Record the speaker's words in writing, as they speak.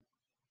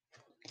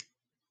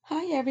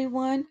Hi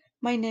everyone,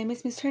 my name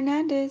is Ms.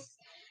 Hernandez.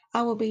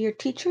 I will be your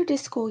teacher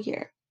this school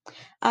year.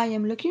 I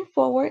am looking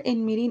forward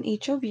in meeting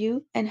each of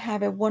you and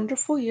have a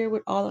wonderful year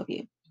with all of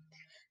you.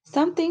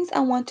 Some things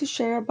I want to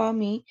share about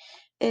me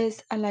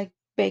is I like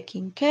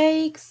baking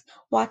cakes,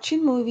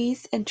 watching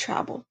movies, and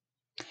travel.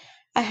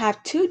 I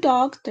have two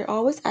dogs, they're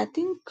always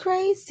acting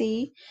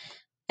crazy,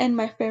 and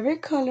my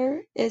favorite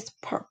color is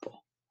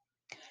purple.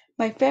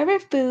 My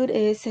favorite food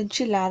is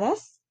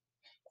enchiladas,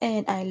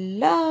 and I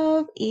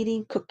love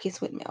eating cookies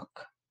with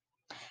milk.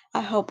 I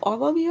hope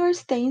all of you are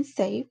staying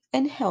safe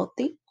and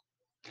healthy.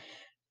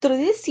 Through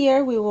this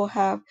year, we will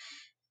have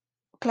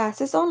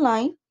classes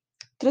online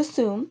through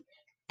Zoom,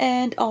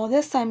 and all the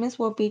assignments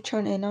will be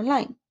turned in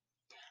online.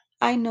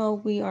 I know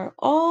we are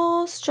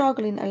all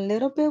struggling a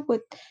little bit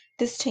with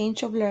this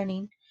change of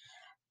learning,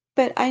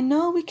 but I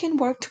know we can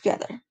work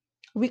together.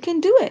 We can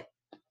do it.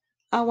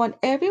 I want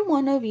every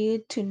one of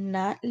you to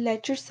not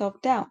let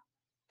yourself down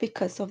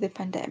because of the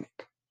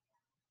pandemic.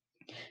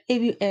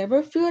 If you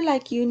ever feel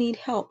like you need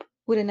help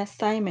with an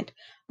assignment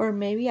or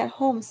maybe at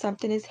home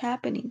something is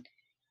happening,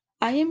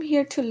 I am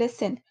here to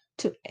listen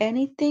to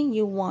anything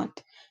you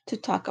want to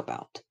talk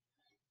about.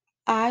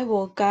 I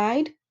will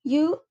guide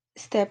you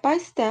step by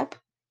step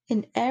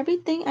in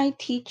everything I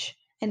teach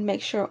and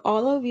make sure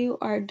all of you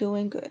are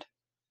doing good.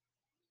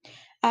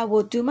 I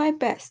will do my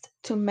best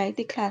to make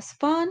the class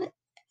fun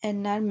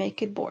and not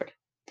make it bored.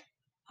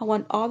 I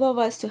want all of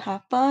us to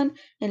have fun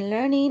in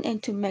learning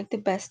and to make the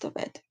best of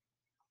it.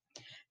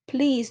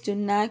 Please do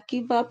not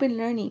give up in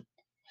learning.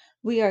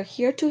 We are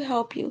here to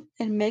help you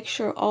and make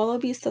sure all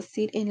of you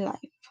succeed in life.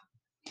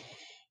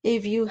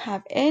 If you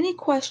have any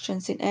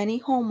questions in any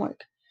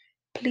homework,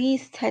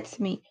 please text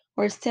me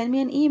or send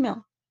me an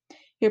email.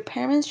 Your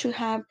parents should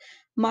have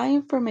my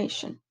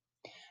information.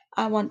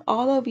 I want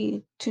all of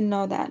you to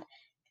know that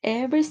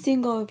every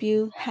single of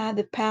you have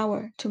the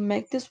power to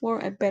make this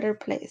world a better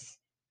place.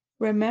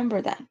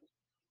 Remember that.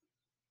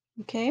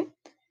 Okay?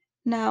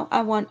 Now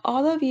I want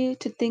all of you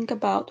to think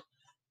about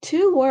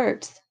two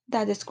words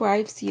that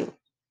describes you.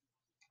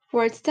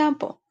 For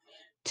example,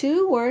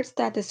 two words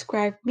that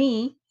describe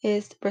me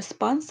is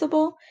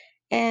responsible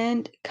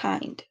and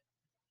kind.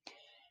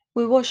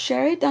 We will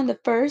share it on the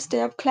first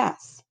day of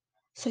class,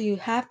 so you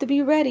have to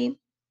be ready,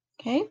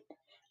 okay?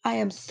 I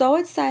am so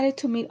excited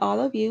to meet all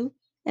of you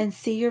and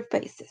see your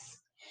faces.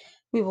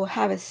 We will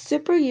have a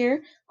super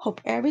year.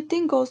 Hope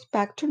everything goes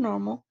back to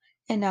normal,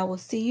 and I will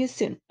see you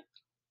soon.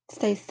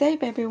 Stay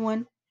safe,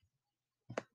 everyone.